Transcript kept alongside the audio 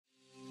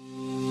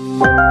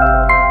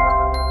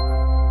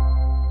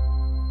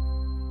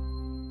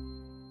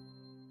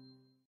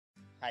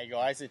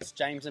guys, it's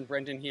James and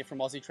Brendan here from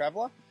Aussie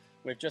Traveller.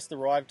 We've just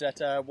arrived at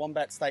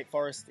Wombat State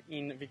Forest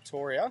in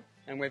Victoria,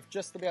 and we've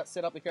just about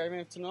set up the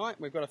caravan for tonight.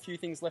 We've got a few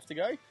things left to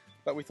go,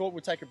 but we thought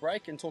we'd take a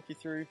break and talk you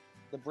through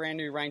the brand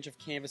new range of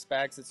canvas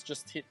bags that's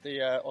just hit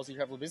the Aussie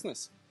Traveller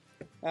business.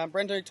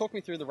 Brendan, talk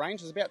me through the range.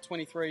 There's about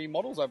 23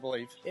 models, I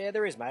believe. Yeah,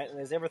 there is, mate. And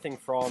there's everything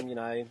from, you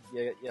know,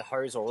 your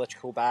hose or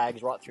electrical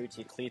bags right through to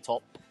your clear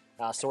top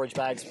storage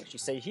bags, which you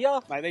see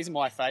here. Mate, these are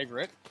my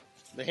favourite.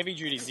 The heavy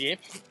duty zip,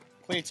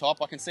 clear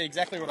top. I can see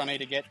exactly what I need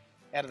to get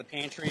out of the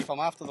pantry. If I'm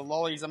after the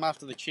lollies, I'm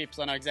after the chips,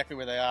 I know exactly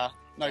where they are.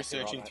 No Exactly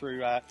searching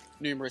through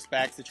numerous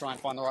bags to try and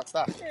find the right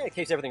stuff. Yeah, it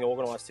keeps everything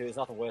organised too. There's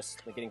nothing worse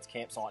than getting to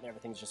campsite and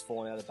everything's just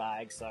falling out of the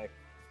bag. So,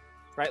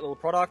 great little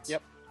product.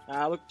 Yep.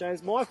 Look,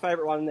 James, my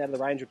favourite one out of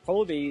the range would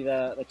probably be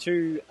the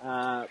two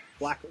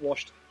black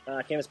washed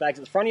canvas bags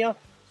at the front here.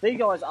 These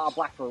guys are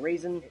black for a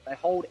reason. They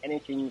hold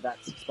anything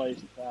that's exposed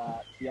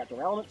to the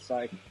outdoor elements.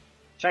 So,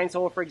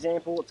 chainsaw, for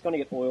example, it's going to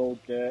get oil,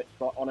 dirt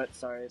got on it.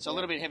 So it's a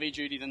little bit heavy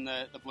duty than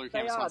the blue they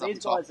canvas are. ones up the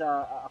These top. guys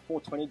are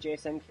 420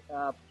 GSM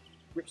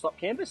ripstop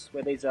canvas,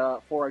 where these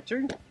are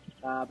 402.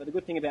 But the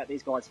good thing about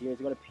these guys here is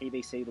they've got a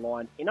PVC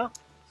lined inner.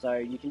 So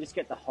you can just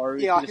get the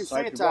hose. Yeah, I can see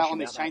it on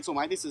this chainsaw,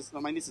 mate. This is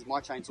my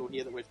chainsaw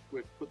here that we've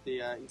put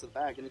into the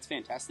bag, and it's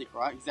fantastic,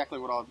 right? Exactly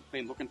what I've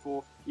been looking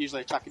for.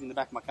 Usually I chuck it in the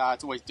back of my car.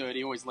 It's always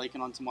dirty, always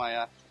leaking onto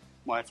my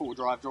my four-wheel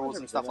drive drawers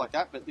and stuff like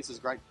that. But this is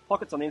great.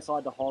 Pockets on the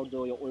inside to hold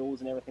all your oils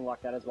and everything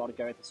like that as well to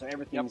go with it. So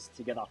everything's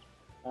together.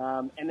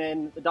 And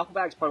then the duffel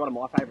bag's probably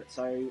one of my favourites.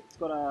 So it's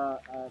got a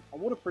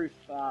waterproof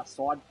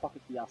side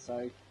pocket here. So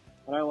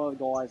I know a lot of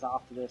the guys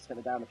after they spent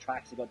the day on the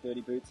tracks, they've got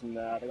dirty boots and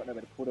they've got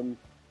nowhere to put them.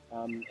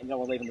 And you don't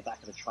want to leave them in the back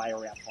of the tray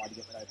or outside to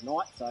get rid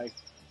overnight. So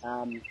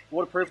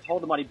waterproof to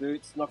hold the muddy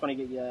boots, not going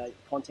to get your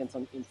contents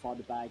inside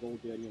the bag all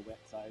dirty and wet.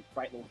 So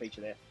great little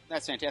feature there.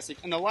 That's fantastic.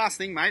 And the last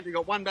thing, mate, we've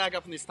got one bag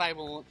up on this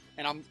table,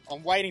 and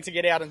I'm waiting to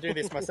get out and do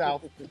this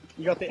myself.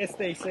 You got the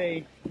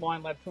SDC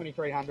Mine Lab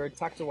 2300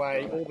 tucked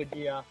away, all the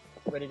gear,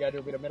 ready to go do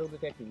a bit of metal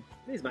detecting.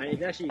 It is, mate. You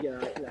can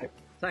actually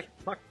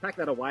pack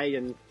that away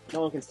and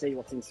no one can see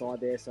what's inside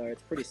there, so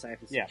it's pretty safe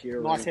and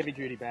secure. Nice heavy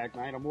duty bag,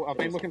 mate. I've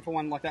been looking for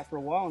one like that for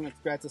a while, and it's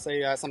glad to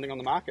see something on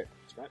the market.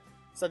 That's great.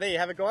 So there you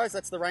have it, guys.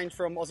 That's the range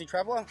from Aussie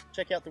Traveller.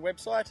 Check out the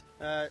website.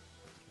 That's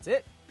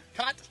it.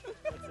 Cut!